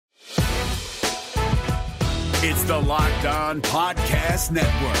It's the Locked On Podcast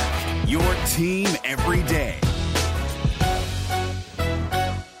Network, your team every day.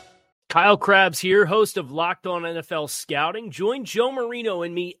 Kyle Krabs here, host of Locked On NFL Scouting. Join Joe Marino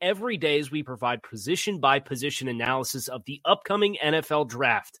and me every day as we provide position-by-position analysis of the upcoming NFL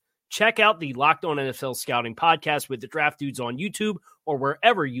Draft. Check out the Locked On NFL Scouting podcast with the Draft Dudes on YouTube or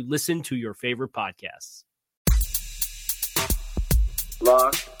wherever you listen to your favorite podcasts.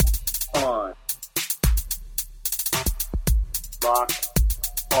 Locked On. Locked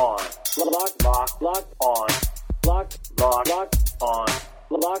On. Locked On. Locked On.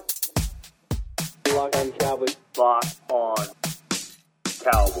 Locked On Cowboys. Locked On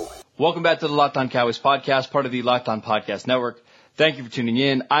Cowboys. Welcome back to the Locked On Cowboys podcast, part of the Locked On Podcast Network. Thank you for tuning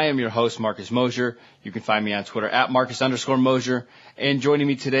in. I am your host, Marcus Mosher. You can find me on Twitter at Marcus_Mosher. And joining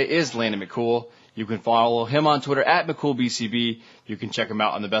me today is Landon McCool. You can follow him on Twitter at McCoolBCB. You can check him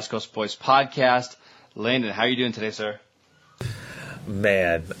out on the Best Coast Boys podcast. Landon, how are you doing today, sir?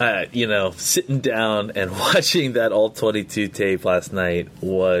 Man, sitting down and watching that All-22 tape last night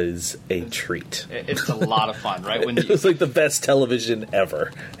was a treat. It's a lot of fun, right? It was like the best television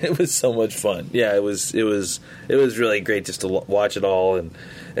ever. It was so much fun. Yeah, it was really great just to watch it all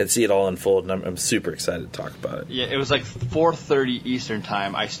and see it all unfold, and I'm super excited to talk about it. Yeah, it was like 4:30 Eastern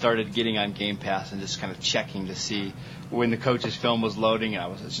time. I started getting on Game Pass and just kind of checking to see when the coach's film was loading, and I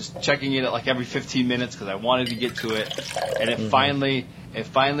was just checking it at like every 15 minutes because I wanted to get to it, and it finally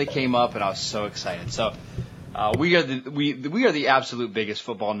came up, and I was so excited. So we are the absolute biggest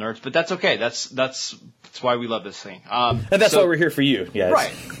football nerds, but that's okay. That's why we love this thing. And that's why we're here for you, guys.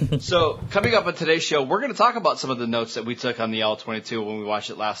 Right. So coming up on today's show, we're going to talk about some of the notes that we took on the All-22 when we watched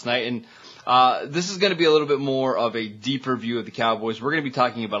it last night, and this is going to be a little bit more of a deeper view of the Cowboys. We're going to be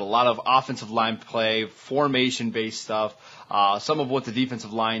talking about a lot of offensive line play, formation-based stuff, some of what the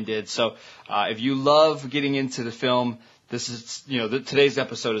defensive line did. So if you love getting into the film, this is, today's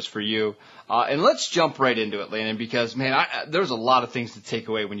episode is for you. And let's jump right into it, Landon, because, man, there's a lot of things to take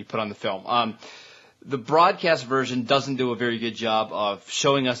away when you put on the film. The broadcast version doesn't do a very good job of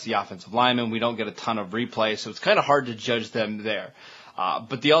showing us the offensive linemen. We don't get a ton of replay, so it's kind of hard to judge them there.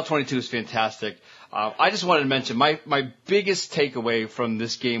 But the All-22 is fantastic. I just wanted to mention my biggest takeaway from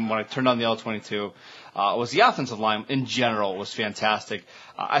this game when I turned on the All-22 was the offensive line in general was fantastic.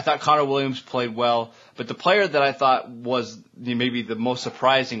 I thought Connor Williams played well, but the player that I thought was maybe the most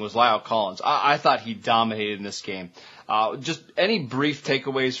surprising was Lyle Collins. I thought he dominated in this game. Just any brief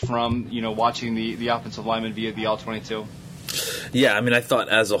takeaways from watching the offensive linemen via the All-22? Yeah, I mean, I thought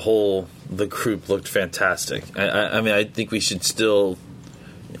as a whole the group looked fantastic. I think we should still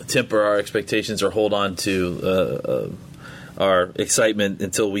temper our expectations or hold on to our excitement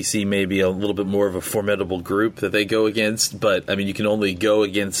until we see maybe a little bit more of a formidable group that they go against. But, I mean, you can only go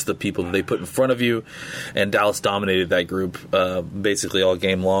against the people that they put in front of you, and Dallas dominated that group basically all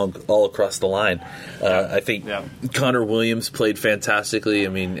game long, all across the line. I think Connor Williams played fantastically. I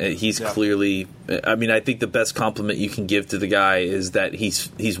mean, he's clearly – I mean, I think the best compliment you can give to the guy is that he's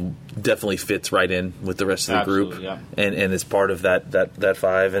definitely fits right in with the rest of the group and is part of that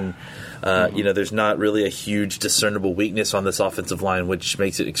five. And there's not really a huge discernible weakness on this offensive line, which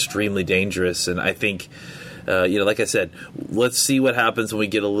makes it extremely dangerous. And I think, like I said, let's see what happens when we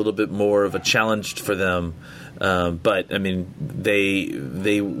get a little bit more of a challenge for them. But I mean,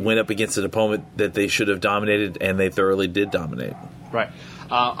 they went up against an opponent that they should have dominated, and they thoroughly did dominate. Right.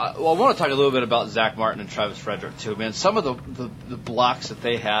 I want to talk a little bit about Zach Martin and Travis Frederick, too. Man, some of the blocks that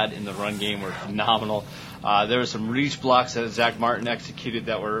they had in the run game were phenomenal. There were some reach blocks that Zach Martin executed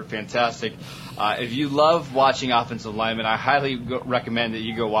that were fantastic. If you love watching offensive linemen, I highly recommend that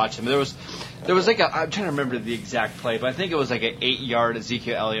you go watch them. There was like I'm trying to remember the exact play, but I think it was like an 8-yard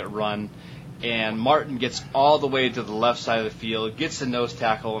Ezekiel Elliott run, and Martin gets all the way to the left side of the field, gets the nose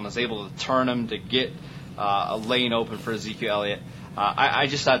tackle, and is able to turn him to get a lane open for Ezekiel Elliott. I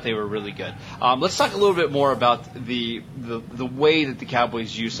just thought they were really good. Let's talk a little bit more about the way that the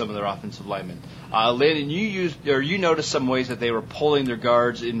Cowboys use some of their offensive linemen. Landon, you noticed some ways that they were pulling their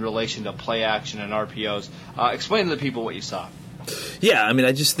guards in relation to play action and RPOs. Explain to the people what you saw. Yeah, I mean,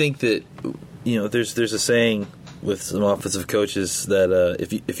 I just think that there's a saying with some offensive coaches that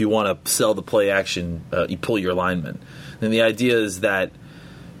if you want to sell the play action, you pull your linemen. And the idea is that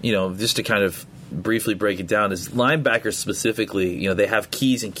just to kind of briefly break it down, is linebackers specifically, they have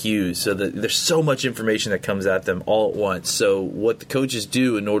keys and cues, so that there's so much information that comes at them all at once. So what the coaches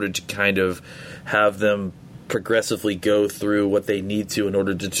do in order to kind of have them progressively go through what they need to in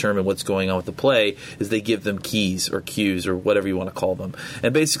order to determine what's going on with the play is they give them keys or cues or whatever you want to call them.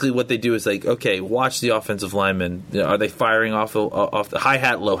 And basically what they do is like, okay, watch the offensive linemen. Are they firing off the high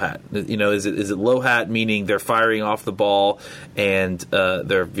hat, low hat? Is it low hat, meaning they're firing off the ball and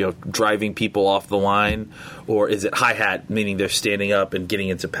they're driving people off the line, or is it high hat, meaning they're standing up and getting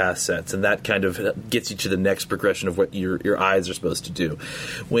into pass sets? And that kind of gets you to the next progression of what your eyes are supposed to do.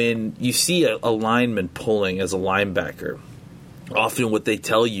 When you see a lineman pulling as a linebacker, often what they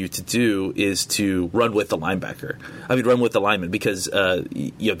tell you to do is to run with the linebacker. Run with the lineman, because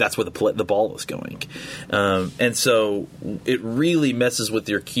that's where the ball is going. And so it really messes with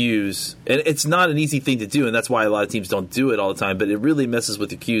your cues. And it's not an easy thing to do, and that's why a lot of teams don't do it all the time. But it really messes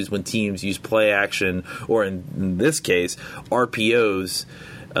with your cues when teams use play action, or in this case, RPOs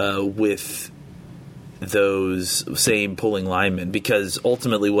with those same pulling linemen, because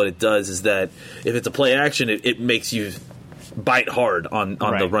ultimately what it does is that if it's a play action, it makes you bite hard on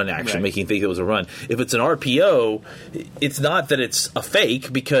the run action, making you think it was a run. If it's an RPO, it's not that it's a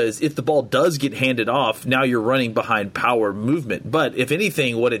fake, because if the ball does get handed off, now you're running behind power movement. But if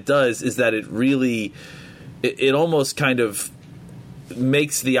anything, what it does is that it almost kind of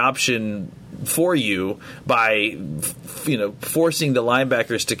makes the option for you by forcing the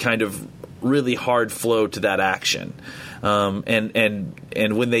linebackers to kind of really hard flow to that action.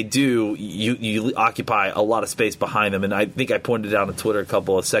 And when they do, you occupy a lot of space behind them. And I think I pointed out on Twitter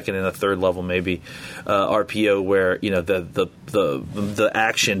a second and a third level maybe RPO where the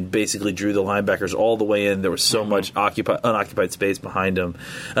action basically drew the linebackers all the way in. There was so much unoccupied space behind them.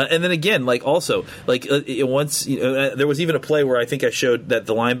 And then again, once there was even a play where I think I showed that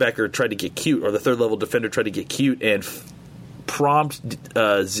the linebacker tried to get cute, or the third level defender tried to get cute and prompt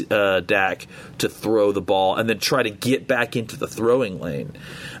Dak to throw the ball and then try to get back into the throwing lane.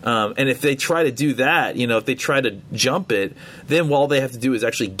 And if they try to do that, if they try to jump it, then all they have to do is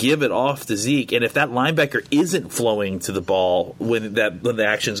actually give it off to Zeke. And if that linebacker isn't flowing to the ball when the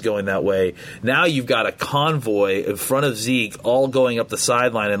action's going that way, now you've got a convoy in front of Zeke all going up the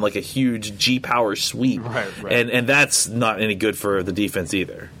sideline in like a huge G-power sweep. Right. And that's not any good for the defense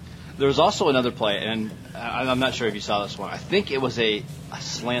either. There was also another play, and I'm not sure if you saw this one. I think it was a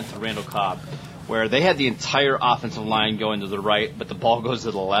slant to Randall Cobb, where they had the entire offensive line going to the right, but the ball goes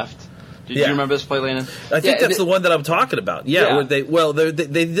to the left. Did you remember this play, Landon? I think that's the one that I'm talking about. Where they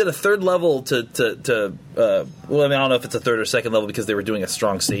did a third level to I don't know if it's a third or second level because they were doing a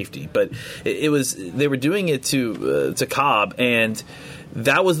strong safety, but they were doing it to Cobb, and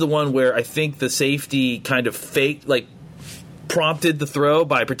that was the one where I think the safety kind of prompted the throw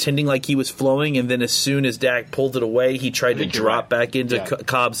by pretending like he was flowing, and then as soon as Dak pulled it away, he tried to drop back into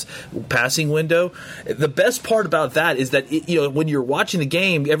Cobb's passing window. The best part about that is that when you're watching the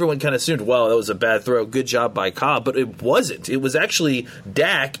game, everyone kind of assumed, well, that was a bad throw, good job by Cobb, but it wasn't. It was actually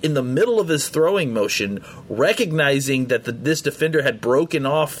Dak in the middle of his throwing motion, recognizing that this defender had broken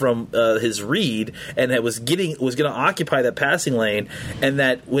off from his read and was going to occupy that passing lane, and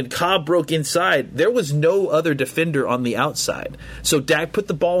that when Cobb broke inside, there was no other defender on the outside. So Dak put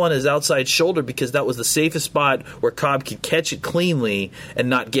the ball on his outside shoulder because that was the safest spot where Cobb could catch it cleanly and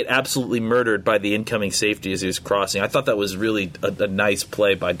not get absolutely murdered by the incoming safety as he was crossing. I thought that was really a nice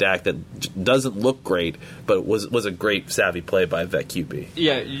play by Dak that doesn't look great, but was a great savvy play by that QB.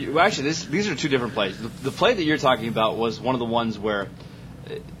 Yeah, actually, these are two different plays. The play that you're talking about was one of the ones where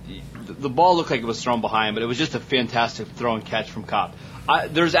the ball looked like it was thrown behind, but it was just a fantastic throw and catch from Cobb.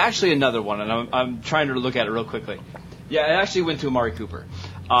 There's actually another one, and I'm trying to look at it real quickly. Yeah, it actually went to Amari Cooper.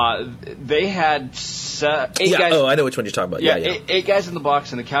 They had 8 guys. Oh, I know which one you're talking about. Yeah. 8 guys in the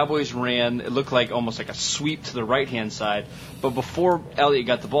box, and the Cowboys ran. It looked like almost like a sweep to the right-hand side. But before Elliott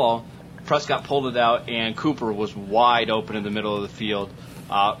got the ball, Prescott pulled it out, and Cooper was wide open in the middle of the field,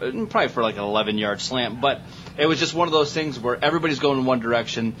 probably for like an 11-yard slant. But it was just one of those things where everybody's going in one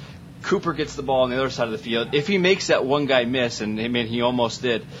direction. Cooper gets the ball on the other side of the field. If he makes that one guy miss, and he almost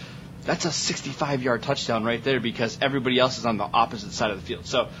did, that's a 65-yard touchdown right there because everybody else is on the opposite side of the field.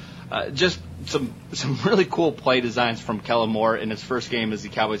 So just some really cool play designs from Kellen Moore in his first game as the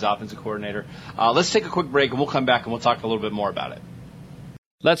Cowboys offensive coordinator. Let's take a quick break, and we'll come back and we'll talk a little bit more about it.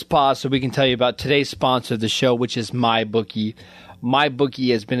 Let's pause so we can tell you about today's sponsor of the show, which is MyBookie.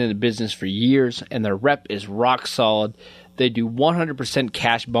 MyBookie has been in the business for years, and their rep is rock solid. They do 100%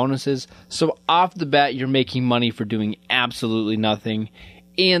 cash bonuses, so off the bat, you're making money for doing absolutely nothing.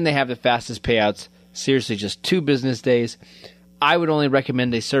 And they have the fastest payouts, seriously, just 2 business days. I would only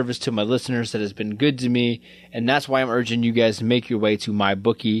recommend a service to my listeners that has been good to me, and that's why I'm urging you guys to make your way to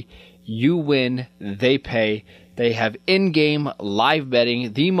MyBookie. You win, they pay. They have in-game live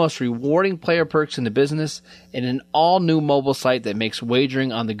betting, the most rewarding player perks in the business, and an all-new mobile site that makes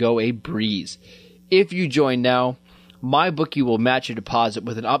wagering on the go a breeze. If you join now, MyBookie will match your deposit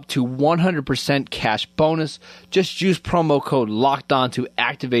with an up to 100% cash bonus. Just use promo code LOCKEDON to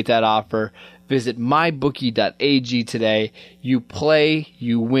activate that offer. Visit mybookie.ag today. You play,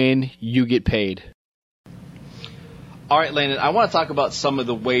 you win, you get paid. All right, Landon, I want to talk about some of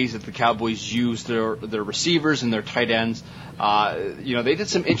the ways that the Cowboys use their receivers and their tight ends. They did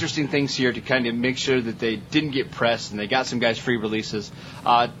some interesting things here to kind of make sure that they didn't get pressed and they got some guys free releases.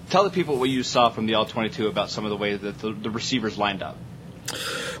 Tell the people what you saw from the All-22 about some of the way that the receivers lined up.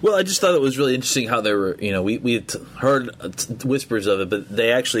 Well, I just thought it was really interesting how they were, we had heard whispers of it, but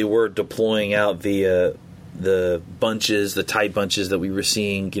they actually were deploying out the bunches, the tight bunches that we were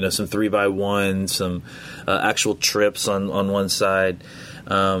seeing, some 3x1, some actual trips on one side,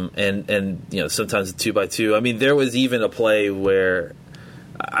 and sometimes a 2x2. I mean, there was even a play where,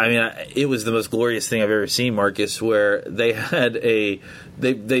 it was the most glorious thing I've ever seen, Marcus, where they had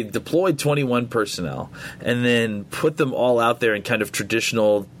they deployed 21 personnel and then put them all out there in kind of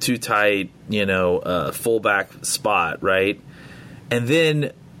traditional too tight, fullback spot, right? And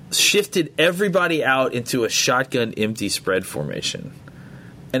then shifted everybody out into a shotgun empty spread formation.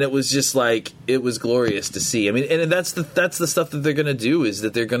 And it was just it was glorious to see. I mean, and that's the stuff that they're going to do, is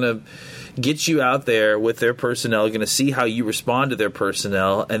that they're going to get you out there with their personnel, going to see how you respond to their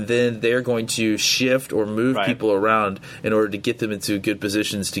personnel, and then they're going to shift or move people around in order to get them into good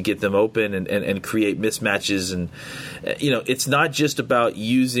positions to get them open and create mismatches. And, it's not just about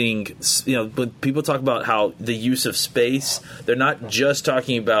using, when people talk about how the use of space, they're not just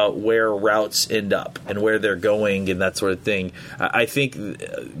talking about where routes end up and where they're going and that sort of thing. I think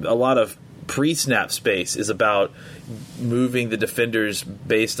a lot of pre-snap space is about moving the defenders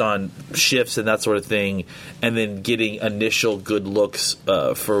based on shifts and that sort of thing, and then getting initial good looks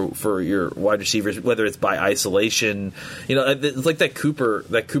for your wide receivers, whether it's by isolation. It's like that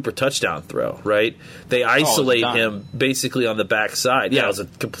Cooper touchdown throw, right? They isolate him basically on the backside. Yeah, it was a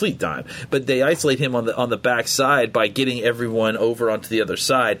complete dime, but they isolate him on the backside by getting everyone over onto the other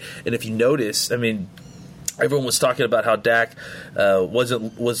side. And if you notice, everyone was talking about how Dak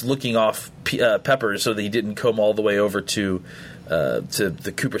was looking off Peppers so that he didn't come all the way over to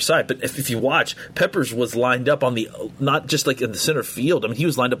the Cooper side. But if you watch, Peppers was lined up on not just in the center field. He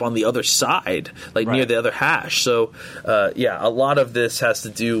was lined up on the other side, near the other hash. So, a lot of this has to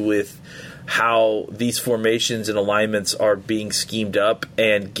do with how these formations and alignments are being schemed up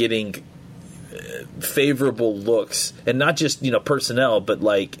and getting favorable looks, and not just personnel, but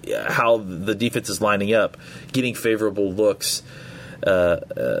how the defense is lining up, getting favorable looks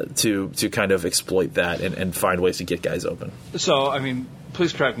to kind of exploit that and find ways to get guys open. So,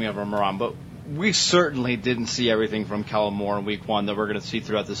 please correct me if I'm wrong, but we certainly didn't see everything from Kellen Moore in week one that we're going to see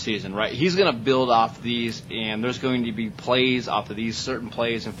throughout the season, right? He's going to build off these, and there's going to be plays off of these certain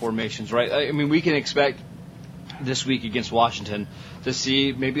plays and formations, right? We can expect this week against Washington to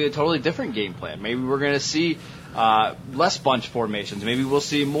see maybe a totally different game plan. Maybe we're going to see less bunch formations. Maybe we'll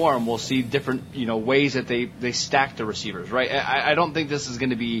see more, and we'll see different ways that they stack the receivers, right? I don't think this is going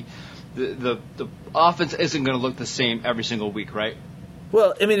to be the offense isn't going to look the same every single week, right?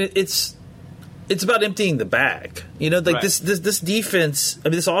 Well, it's about emptying the bag. This defense,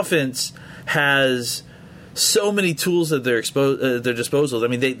 this offense has so many tools at their disposal.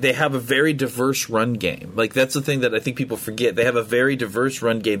 They have a very diverse run game. That's the thing that I think people forget. They have a very diverse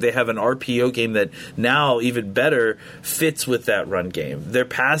run game. They have an RPO game that now even better fits with that run game. Their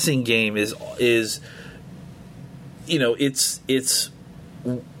passing game is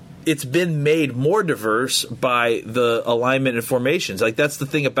it's been made more diverse by the alignment and formations. That's the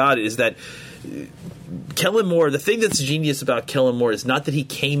thing about it, is that Kellen Moore, the thing that's genius about Kellen Moore is not that he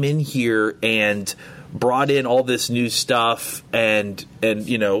came in here and brought in all this new stuff and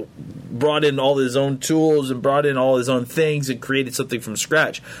brought in all his own tools and brought in all his own things and created something from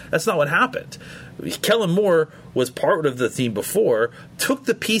scratch. That's not what happened. Kellen Moore was part of the team before, took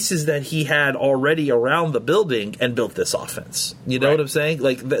the pieces that he had already around the building and built this offense. You know what I'm saying?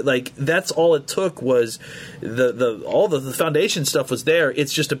 That's all it took was all the foundation stuff was there.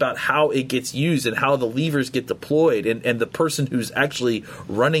 It's just about how it gets used and how the levers get deployed, and the person who's actually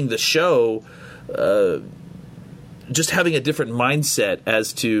running the show just having a different mindset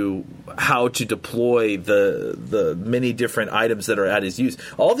as to how to deploy the many different items that are at his use.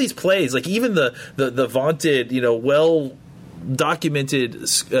 All these plays, even the vaunted, well documented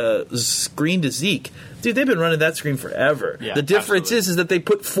screen to Zeke, dude, they've been running that screen forever. Yeah, the difference is that they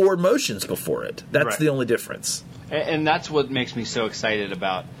put 4 motions before it. That's the only difference. And that's what makes me so excited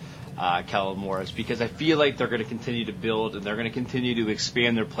about Kellen Moore, is because I feel like they're going to continue to build and they're going to continue to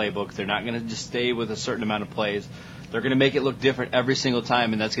expand their playbook. They're not going to just stay with a certain amount of plays. They're going to make it look different every single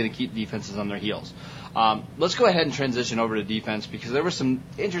time, and that's going to keep defenses on their heels. Let's go ahead and transition over to defense because there were some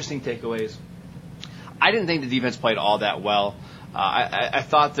interesting takeaways. I didn't think the defense played all that well. I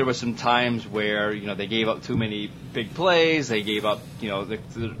thought there were some times where, they gave up too many big plays. They gave up,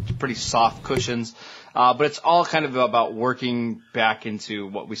 the pretty soft cushions. But it's all kind of about working back into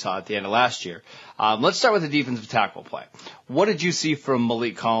what we saw at the end of last year. Let's start with the defensive tackle play. What did you see from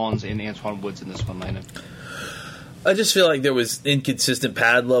Malik Collins and Antoine Woods in this one, Landon? I just feel like there was inconsistent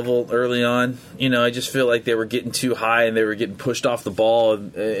pad level early on. I just feel like they were getting too high and they were getting pushed off the ball. And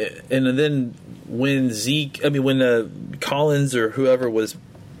then when Collins or whoever was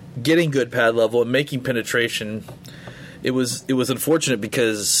getting good pad level and making penetration, it was unfortunate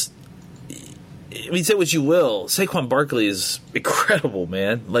because, say what you will, Saquon Barkley is incredible,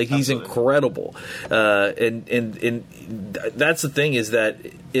 man. Like, he's incredible. And that's the thing, is that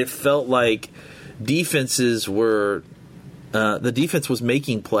it felt like defenses were the defense was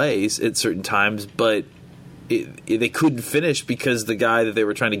making plays at certain times, but they couldn't finish because the guy that they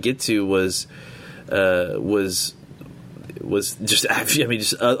were trying to get to was just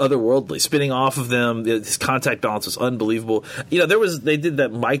otherworldly, spinning off of them. His contact balance was unbelievable. They did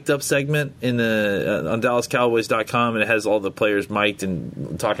that mic'd up segment on DallasCowboys.com, and it has all the players mic'd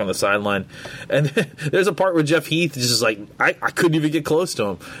and talking on the sideline. And there's a part where Jeff Heath is just like, I couldn't even get close to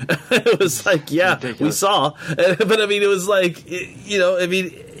him. It was like, yeah, ridiculous. We saw, but it was like,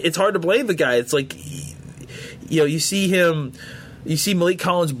 it's hard to blame the guy. It's like, you see Malik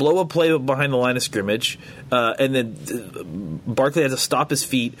Collins blow a play behind the line of scrimmage, and then Barkley has to stop his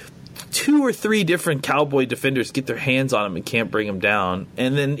feet. 2 or 3 different Cowboy defenders get their hands on him and can't bring him down.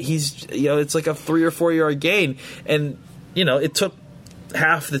 And then it's like a 3 or 4 yard gain. And, it took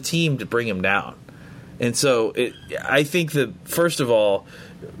half the team to bring him down. And so I think that, first of all,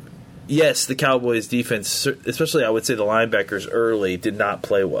 yes, the Cowboys defense, especially I would say the linebackers early, did not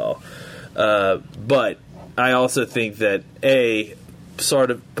play well. But I also think that a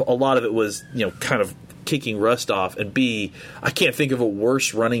lot of it was, kind of kicking rust off, and B, I can't think of a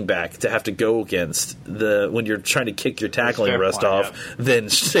worse running back to have to go against when you're trying to kick your tackling rust off than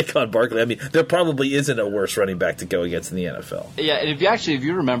Saquon Barkley. There probably isn't a worse running back to go against in the NFL. Yeah, and if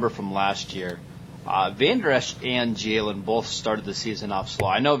you remember from last year, Van Der Esch and Jalen both started the season off slow.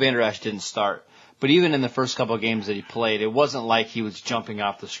 I know Van Der Esch didn't start, but even in the first couple of games that he played, it wasn't like he was jumping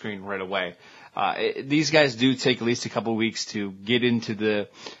off the screen right away. These guys do take at least a couple of weeks to get into the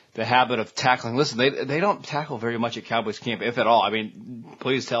habit of tackling. Listen, they don't tackle very much at Cowboys camp, if at all.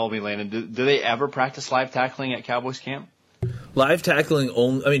 Please tell me, Landon, do they ever practice live tackling at Cowboys camp? Live tackling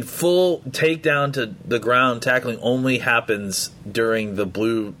only, full takedown to the ground tackling only happens during the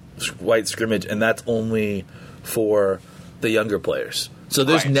blue-white scrimmage, and that's only for the younger players. So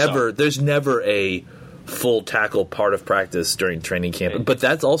there's never a full tackle part of practice during training camp. But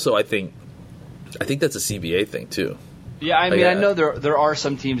that's also, I think that's a CBA thing too. Yeah, I know there are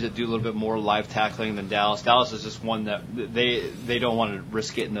some teams that do a little bit more live tackling than Dallas. Dallas is just one that they don't want to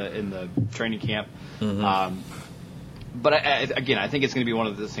risk it in the training camp. Mm-hmm. But I think it's going to be one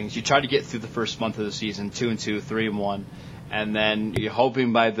of those things. You try to get through the first month of the season, 2-2, 3-1, and then you're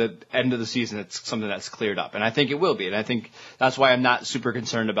hoping by the end of the season it's something that's cleared up. And I think it will be. And I think that's why I'm not super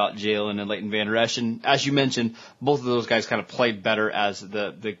concerned about Jalen and Leighton Van Der Esch. And as you mentioned, both of those guys kind of played better as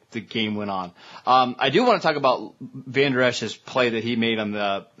the game went on. I do want to talk about Van Der Esch's play that he made on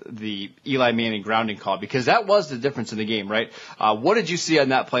the Eli Manning grounding call, because that was the difference in the game, right? What did you see on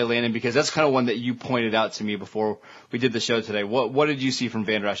that play, Landon? Because that's kind of one that you pointed out to me before we did the show today. What did you see from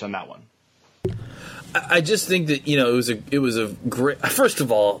Van Der Esch on that one? I just think that it was a great. First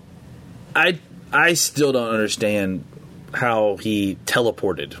of all, I still don't understand how he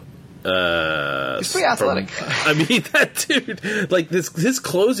teleported. He's pretty athletic. That dude, like his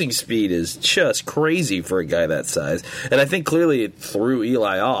closing speed is just crazy for a guy that size. And I think clearly it threw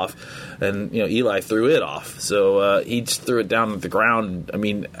Eli off, and Eli threw it off. So he just threw it down at the ground.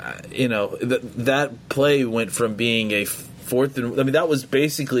 That play went from being a fourth and that was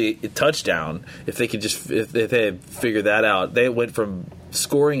basically a touchdown. If they had figured that out, they went from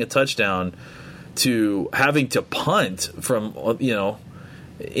scoring a touchdown to having to punt from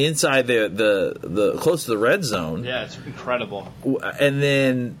inside the close to the red zone. Yeah, it's incredible. And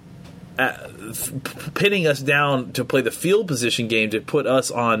then pinning us down to play the field position game to put us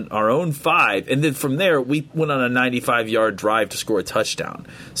on our own 5, and then from there we went on a 95-yard drive to score a touchdown.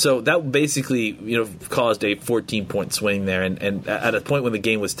 So that basically caused a 14-point swing there, and at a point when the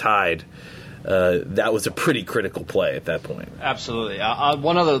game was tied, that was a pretty critical play at that point. Absolutely.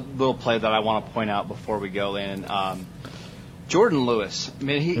 One other little play that I want to point out before we go in. Jordan Lewis, I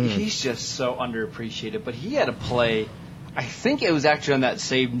mean, he's just so underappreciated, but he had a play, I think it was actually on that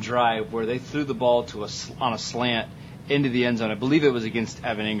same drive where they threw the ball on a slant into the end zone. I believe it was against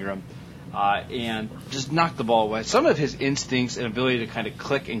Evan Ingram, and just knocked the ball away. Some of his instincts and ability to kind of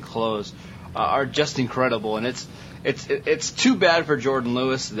click and close are just incredible, and it's too bad for Jordan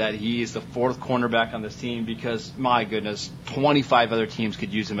Lewis that he is the fourth cornerback on this team because, my goodness, 25 other teams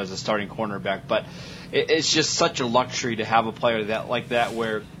could use him as a starting cornerback. But it's just such a luxury to have a player like that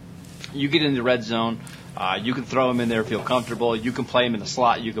where you get in the red zone, you can throw him in there, feel comfortable. You can play him in the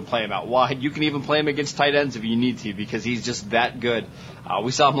slot. You can play him out wide. You can even play him against tight ends if you need to because he's just that good.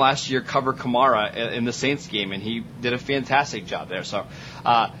 We saw him last year cover Kamara in the Saints game, and he did a fantastic job there. So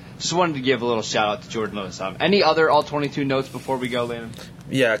just wanted to give a little shout-out to Jordan Lewis. Any other All-22 notes before we go, Landon?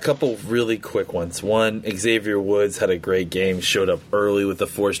 Yeah, a couple really quick ones. One, Xavier Woods had a great game, showed up early with a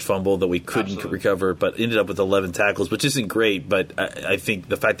forced fumble that we couldn't recover, but ended up with 11 tackles, which isn't great, but I think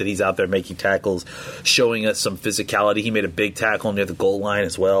the fact that he's out there making tackles, showing us some physicality. He made a big tackle near the goal line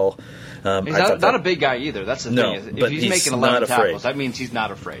as well. He's not a big guy either. That's the thing. If he's making 11 tackles, that means he's not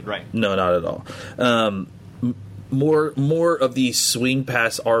afraid, right? No, not at all. More of these swing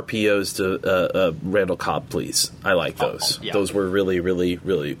pass RPOs to Randall Cobb, please. I like those. Yeah. Those were really, really,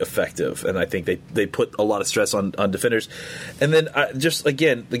 really effective, and I think they put a lot of stress on defenders. And then just,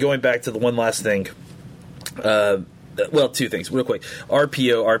 again, going back to the one last thing, two things, real quick.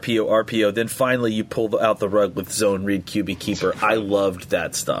 RPO. Then finally you pull out the rug with zone read QB keeper. I loved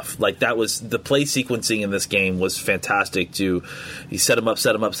that stuff. Like, that was the play sequencing in this game was fantastic. You set him up,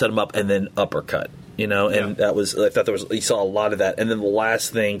 and then uppercut. And that was, I thought you saw a lot of that. And then the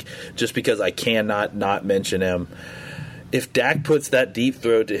last thing, just because I cannot not mention him, if Dak puts that deep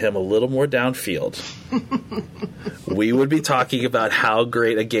throw to him a little more downfield, we would be talking about how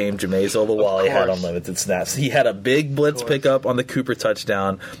great a game Jameis Olawale had on limited snaps. He had a big blitz pickup on the Cooper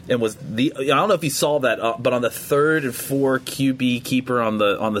touchdown, and was I don't know if you saw that, but on the 3rd and 4 QB keeper on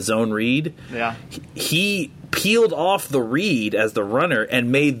the zone read, he peeled off the read as the runner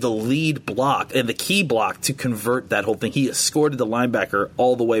and made the lead block and the key block to convert that whole thing. He escorted the linebacker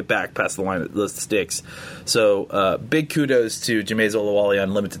all the way back past the line of the sticks. So big kudos to Jameis Olawale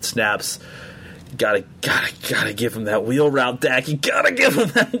on limited snaps. Gotta give him that wheel route, Dak. You gotta give him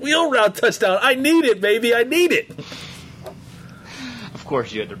that wheel route touchdown. I need it, baby. I need it. Of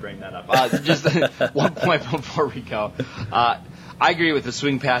course you had to bring that up. Just one point before we go. I agree with the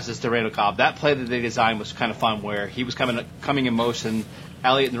swing passes to Randall Cobb. That play that they designed was kind of fun where he was coming in motion.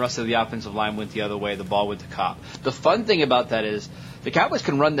 Elliott and the rest of the offensive line went the other way. The ball went to Cobb. The fun thing about that is the Cowboys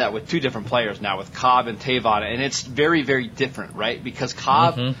can run that with two different players now, with Cobb and Tavon, and it's very, very different, right? Because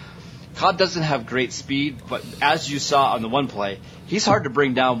Cobb doesn't have great speed, but as you saw on the one play, he's hard to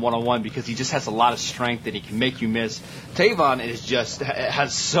bring down one-on-one because he just has a lot of strength and he can make you miss. Tavon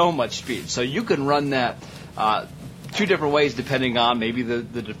has so much speed. So you can run that two different ways depending on maybe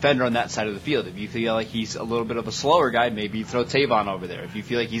the defender on that side of the field. If you feel like he's a little bit of a slower guy, maybe you throw Tavon over there. If you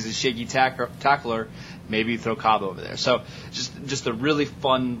feel like he's a shaky tackler, maybe you throw Cobb over there. So just a really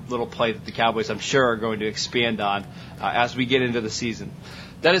fun little play that the Cowboys, I'm sure, are going to expand on as we get into the season.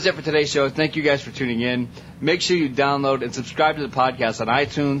 That is it for today's show. Thank you guys for tuning in. Make sure you download and subscribe to the podcast on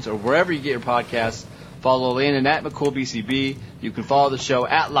iTunes or wherever you get your podcasts. Follow Landon at McCoolBCB. You can follow the show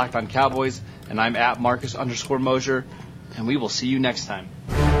at Locked On Cowboys. And I'm at Marcus_Mosier. And we will see you next time.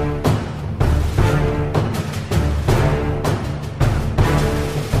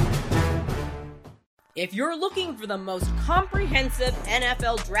 If you're looking for the most comprehensive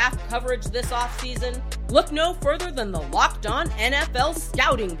NFL draft coverage this offseason, look no further than the Locked On NFL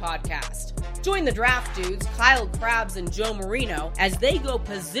Scouting Podcast. Join the draft dudes, Kyle Krabs and Joe Marino, as they go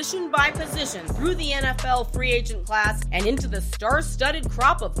position by position through the NFL free agent class and into the star-studded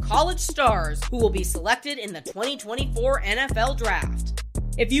crop of college stars who will be selected in the 2024 NFL Draft.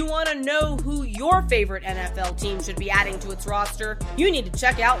 If you want to know who your favorite NFL team should be adding to its roster, you need to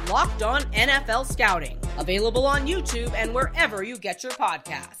check out Locked On NFL Scouting, available on YouTube and wherever you get your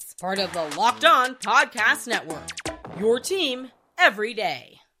podcasts. Part of the Locked On Podcast Network. Your team every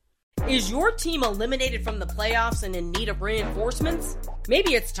day. Is your team eliminated from the playoffs and in need of reinforcements?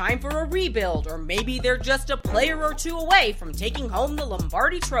 Maybe it's time for a rebuild, or maybe they're just a player or two away from taking home the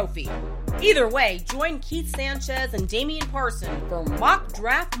Lombardi Trophy. Either way, join Keith Sanchez and Damian Parson for Mock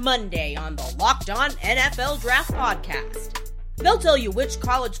Draft Monday on the Locked On NFL Draft Podcast. They'll tell you which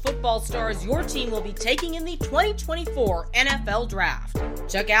college football stars your team will be taking in the 2024 NFL Draft.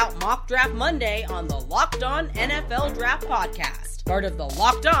 Check out Mock Draft Monday on the Locked On NFL Draft Podcast. part of the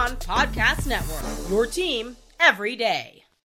Locked On Podcast Network, your team every day.